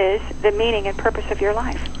the meaning and purpose of your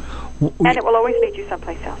life. And it will always lead you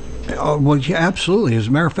someplace else. Well, yeah, absolutely. As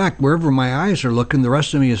a matter of fact, wherever my eyes are looking, the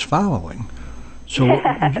rest of me is following. So,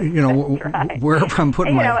 right. Wherever I'm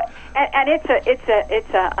putting my... And it's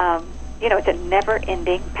a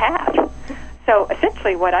never-ending path. So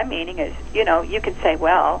essentially what I'm meaning is, you can say,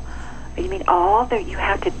 well, you mean all that you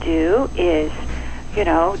have to do is,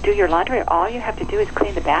 do your laundry, or all you have to do is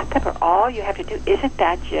clean the bathtub, or all you have to do, isn't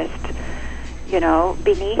that just,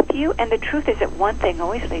 beneath you? And the truth is that one thing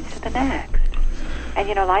always leads to the next. And,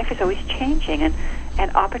 life is always changing, and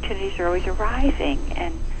opportunities are always arising,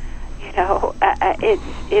 and,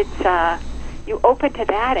 you open to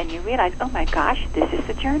that and you realize, oh my gosh, this is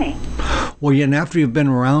the journey. Well, yeah, and after you've been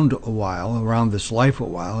around this life a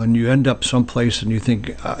while, and you end up someplace and you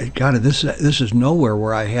think, God, this is nowhere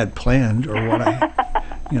where I had planned, or what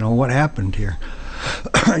what happened here.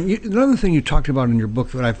 Another thing you talked about in your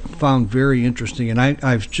book that I found very interesting, and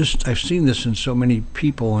I've seen this in so many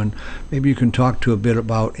people, and maybe you can talk to a bit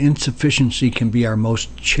about insufficiency can be our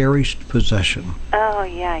most cherished possession. Oh,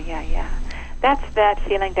 yeah. That's that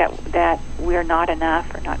feeling that we're not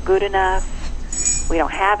enough, or not good enough, we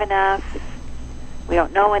don't have enough, we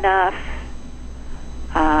don't know enough,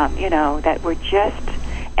 that we're just,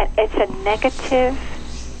 and it's a negative,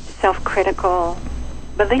 self-critical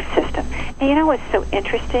belief system. And what's so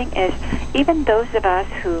interesting is even those of us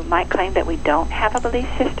who might claim that we don't have a belief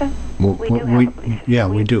system, we do have a belief system. Yeah,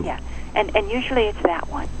 we do. Yeah. And usually it's that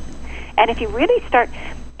one. And if you really start,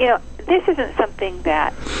 this isn't something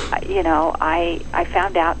that, I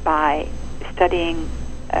found out by studying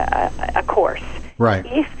a course. Right.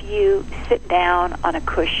 If you sit down on a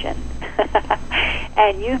cushion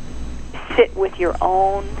and you sit with your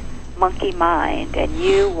own monkey mind and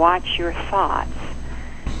you watch your thoughts,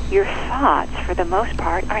 your thoughts, for the most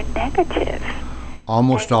part, are negative.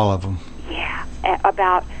 Almost all of them. Yeah,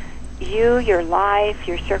 about you, your life,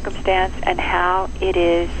 your circumstance, and how it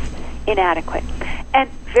is inadequate. And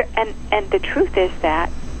the truth is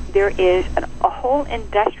that there is a whole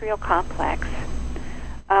industrial complex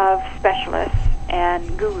of specialists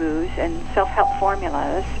and gurus and self-help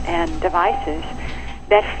formulas and devices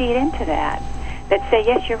that feed into that say,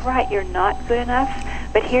 yes, you're right, you're not good enough,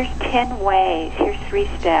 but here's 10 ways, here's 3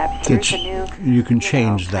 steps, here's a new, you can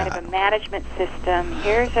change that. Kind of a management system,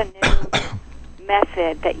 here's a new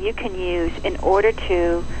method that you can use in order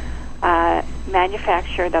to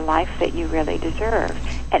manufacture the life that you really deserve.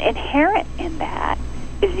 And inherent in that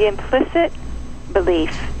is the implicit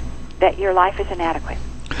belief that your life is inadequate.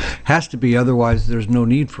 Has to be, otherwise there's no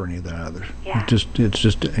need for any of that other. Yeah.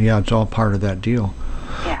 It's all part of that deal.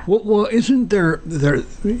 Yeah. Well, isn't there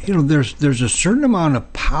there's a certain amount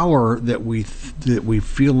of power that we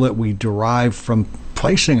feel that we derive from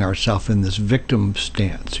placing ourselves in this victim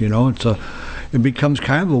stance. It becomes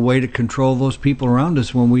kind of a way to control those people around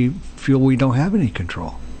us when we feel we don't have any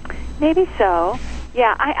control. Maybe so.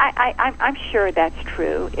 Yeah, I'm sure that's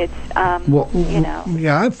true. It's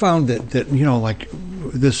Yeah, I've found that like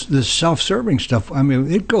this self-serving stuff. I mean,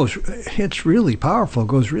 it's really powerful. It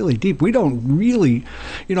goes really deep. We don't really,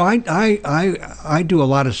 I do a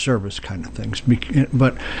lot of service kind of things,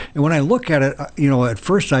 but when I look at it, at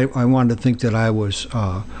first I wanted to think that I was.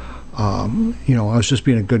 I was just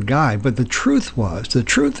being a good guy. But the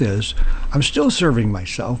truth is, I'm still serving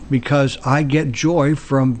myself because I get joy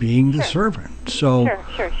from being the servant. So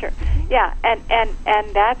Sure. Yeah, and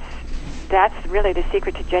that's really the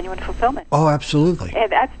secret to genuine fulfillment. Oh, absolutely.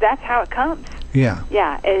 And that's how it comes. Yeah.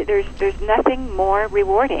 Yeah. There's nothing more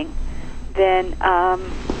rewarding than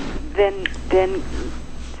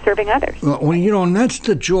serving others. Well, and that's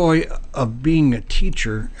the joy of being a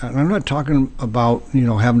teacher. And I'm not talking about,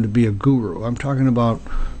 having to be a guru. I'm talking about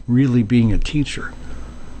really being a teacher.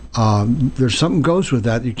 There's something goes with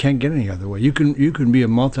that you can't get any other way. You can be a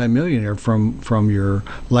multimillionaire from your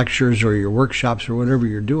lectures or your workshops or whatever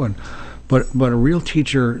you're doing, but a real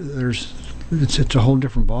teacher, it's a whole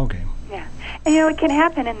different ballgame. Yeah, and it can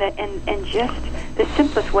happen in just the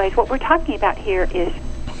simplest ways. What we're talking about here is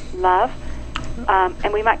love.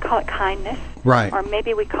 And we might call it kindness, right? Or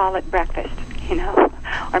maybe we call it breakfast,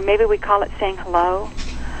 or maybe we call it saying hello,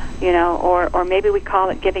 or maybe we call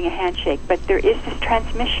it giving a handshake. But there is this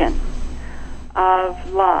transmission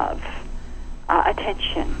of love,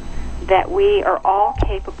 attention, that we are all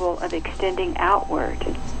capable of extending outward,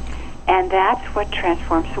 and that's what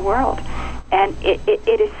transforms the world. And it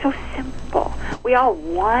is so simple. We all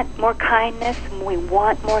want more kindness, and we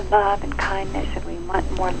want more love and kindness, and we want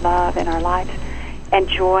more love in our lives and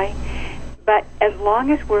joy. But as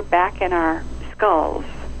long as we're back in our skulls,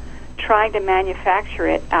 trying to manufacture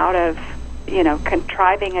it out of,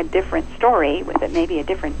 contriving a different story with it, maybe a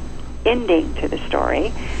different ending to the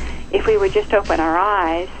story, if we would just open our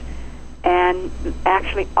eyes and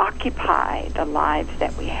actually occupy the lives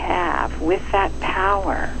that we have with that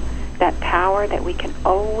power that we can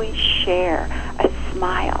always share, a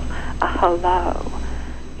smile, a hello,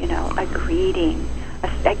 a greeting,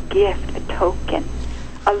 a gift, a token,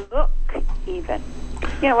 a look even.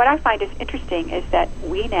 What I find is interesting is that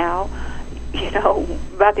we now,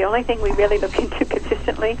 about the only thing we really look into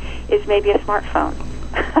consistently is maybe a smartphone.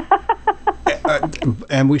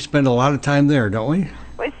 And we spend a lot of time there, don't we?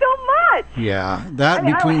 Well, so much. Yeah,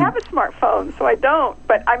 I don't have a smartphone, so I don't.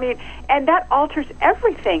 But and that alters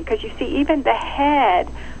everything, because you see, even the head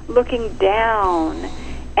looking down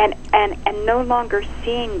and no longer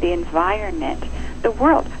seeing the environment, the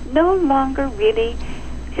world, no longer really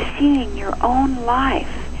seeing your own life,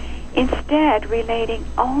 instead relating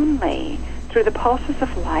only through the pulses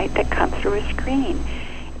of light that come through a screen.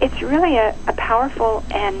 It's really a powerful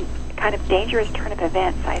and kind of dangerous turn of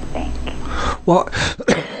events, I think. Well,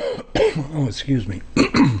 excuse me.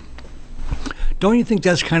 Don't you think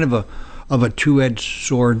that's kind of a two-edged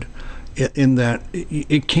sword, in that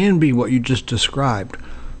it can be what you just described,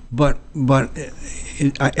 but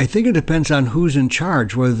I think it depends on who's in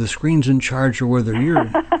charge, whether the screen's in charge or whether you're.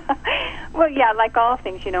 Well, yeah, like all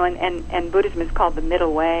things, and Buddhism is called the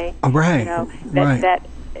middle way. Oh, right. That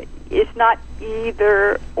it's not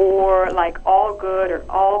either or, like all good or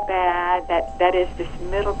all bad. That is this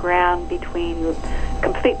middle ground between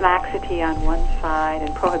complete laxity on one side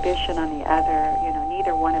and prohibition on the other.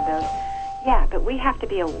 Neither one of those. Yeah, but we have to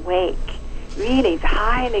be awake, really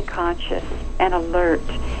highly conscious and alert,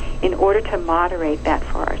 in order to moderate that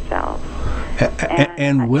for ourselves.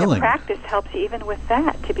 And willing. Practice helps even with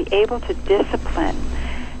that, to be able to discipline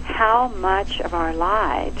how much of our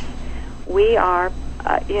lives we are,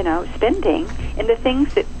 spending in the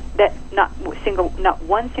things that not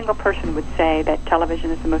one single person would say that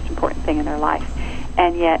television is the most important thing in their life,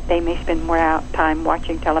 and yet they may spend more time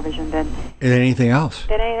watching television than anything else.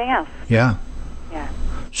 Yeah. Yeah.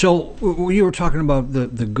 So you were talking about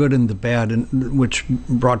the good and the bad, and which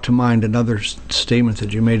brought to mind another statement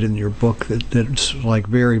that you made in your book that's like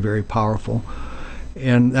very, very powerful.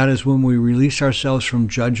 And that is, when we release ourselves from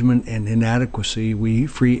judgment and inadequacy, we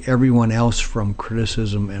free everyone else from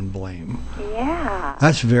criticism and blame. Yeah.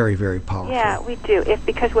 That's very, very powerful. Yeah, we do.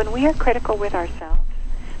 Because when we are critical with ourselves,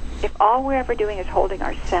 if all we're ever doing is holding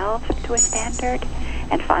ourselves to a standard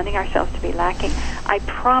and finding ourselves to be lacking, I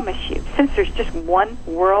promise you, since there's just one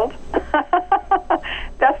world,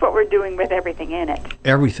 that's what we're doing with everything in it.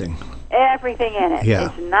 Everything in it. Yeah.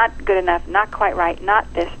 It's not good enough, not quite right,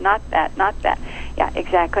 not this, not that, not that. Yeah,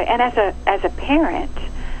 exactly. And as a parent,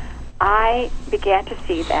 I began to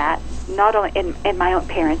see that not only in my own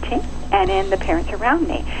parenting and in the parents around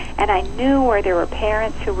me. And I knew where there were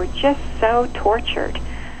parents who were just so tortured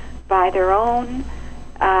by their own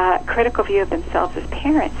critical view of themselves as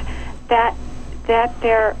parents that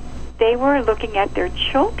they were looking at their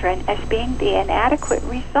children as being the inadequate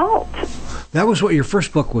result. That was what your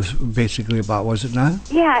first book was basically about, was it not?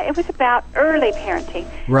 Yeah, it was about early parenting.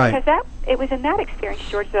 Right. Because it was in that experience,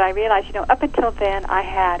 George, that I realized, up until then I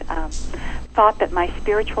had thought that my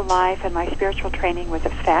spiritual life and my spiritual training was a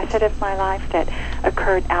facet of my life that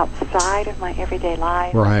occurred outside of my everyday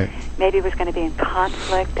life. Right. Maybe it was going to be in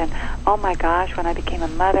conflict, and oh my gosh, when I became a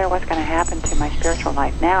mother, what's going to happen to my spiritual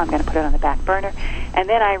life now? I'm going to put it on the back burner. And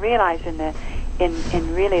then I realized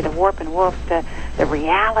in really the warp and woof, the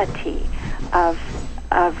reality of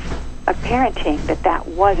parenting, that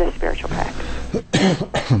was a spiritual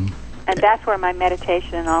practice. And that's where my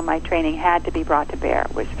meditation and all my training had to be brought to bear,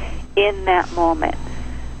 was in that moment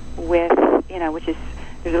with,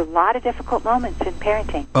 there's a lot of difficult moments in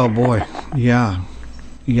parenting. Oh boy. Yeah.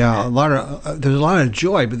 There's a lot of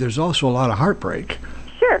joy, but there's also a lot of heartbreak.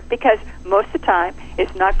 Sure, because most of the time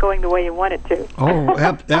it's not going the way you want it to. Oh,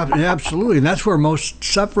 absolutely. And that's where most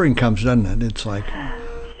suffering comes, doesn't it? It's like,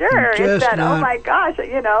 sure, it's that, oh my gosh,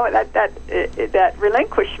 that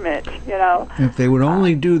relinquishment, If they would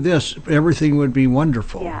only do this, everything would be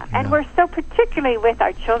wonderful. Yeah, and we're so, particularly with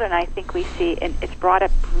our children, I think we see, and it's brought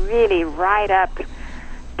up really right up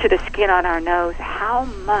to the skin on our nose, how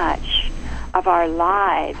much of our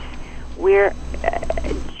lives we're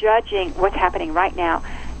judging what's happening right now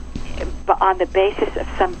on the basis of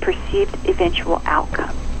some perceived eventual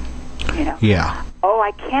outcome. Yeah. Oh,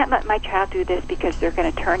 I can't let my child do this because they're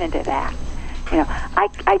going to turn into that.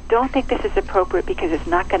 I don't think this is appropriate because it's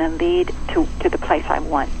not going to lead to the place I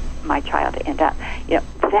want my child to end up.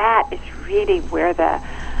 That is really where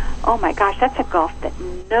oh my gosh, that's a gulf that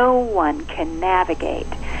no one can navigate.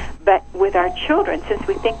 But with our children, since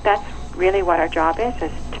we think that's really what our job is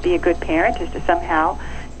to be a good parent, is to somehow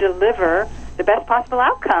deliver the best possible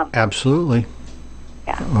outcome. Absolutely.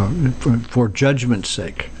 Yeah. For judgment's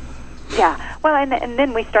sake. Yeah. Well, and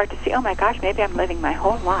then we start to see, oh my gosh, maybe I'm living my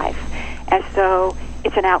whole life as though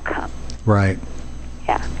it's an outcome. Right.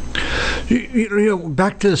 Yeah.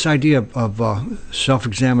 Back to this idea of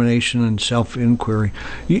self-examination and self-inquiry.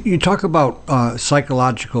 You talk about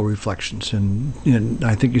psychological reflections, and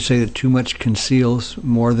I think you say that too much conceals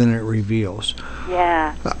more than it reveals.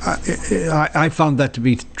 Yeah. I found that to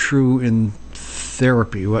be true in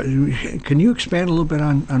therapy. Can you expand a little bit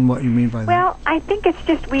on what you mean by that? Well, I think it's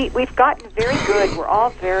just we've gotten very good. We're all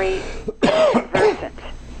very conversant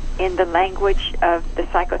in the language of the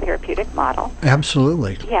psychotherapeutic model.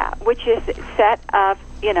 Absolutely. Yeah, which is a set of,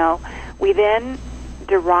 we then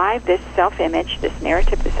derive this self-image, this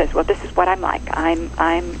narrative that says, well, this is what I'm like. I'm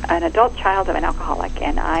an adult child of an alcoholic,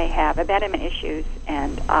 and I have abandonment issues,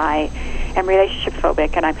 and I am relationship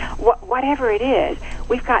phobic, and I'm whatever it is.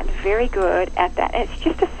 We've gotten very good at that. And it's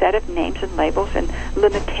just a set of names and labels and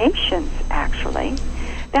limitations, actually,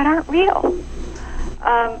 that aren't real.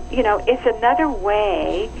 It's another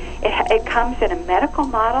way. It comes in a medical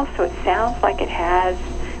model, so it sounds like it has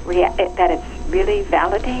that it's really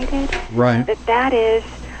validated. Right. That is,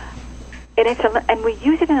 and we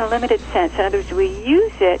use it in a limited sense. In other words, we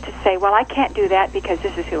use it to say, well, I can't do that because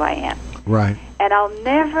this is who I am. Right. And I'll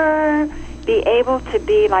never be able to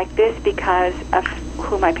be like this because of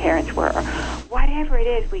who my parents were. Or whatever it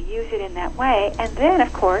is, we use it in that way. And then,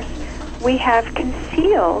 of course, we have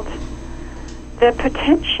concealed the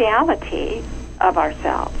potentiality of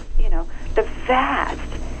ourselves, the vast,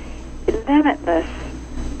 limitless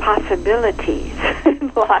possibilities in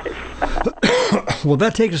life. Well,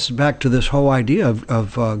 that takes us back to this whole idea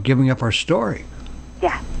of giving up our story.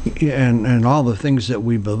 Yeah. And all the things that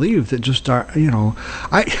we believe that just are,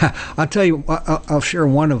 I'll tell you, I'll share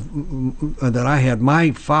one that I had.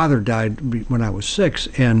 My father died when I was 6,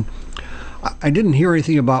 and I didn't hear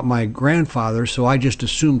anything about my grandfather, so I just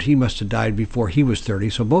assumed he must have died before he was 30.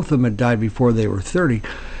 So both of them had died before they were 30.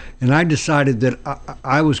 And I decided that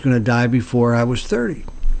I was going to die before I was 30.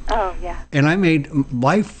 Oh, yeah. And I made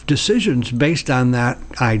life decisions based on that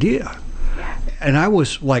idea. Yeah. And I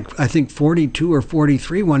was like, I think 42 or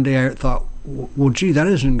 43 one day. I thought, well, gee, that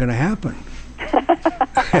isn't going to happen.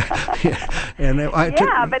 But in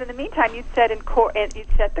the meantime, you set you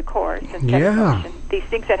set the course and set in motion these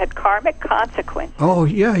things that had karmic consequences. Oh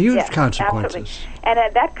yeah, huge consequences. Absolutely.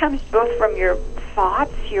 And that comes both from your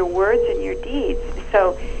thoughts, your words, and your deeds.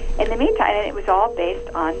 So, in the meantime, and it was all based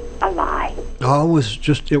on a lie. Oh,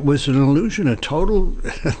 it was an illusion, a total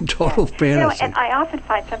fantasy. And I often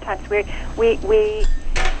find sometimes we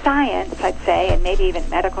science, I'd say, and maybe even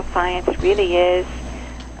medical science, really is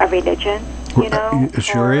a religion. It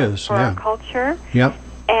sure is. For our culture. Yep.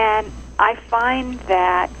 And I find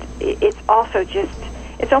that it's also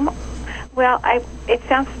it's almost, it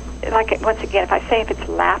sounds like, once again, if it's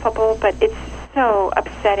laughable, but it's so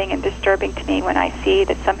upsetting and disturbing to me when I see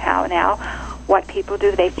that somehow now what people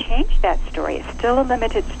do, they've changed that story. It's still a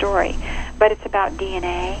limited story, but it's about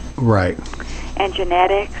DNA. Right. And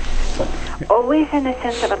genetics, always in the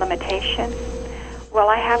sense of a limitation. Well,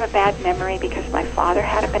 I have a bad memory because my father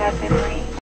had a bad memory.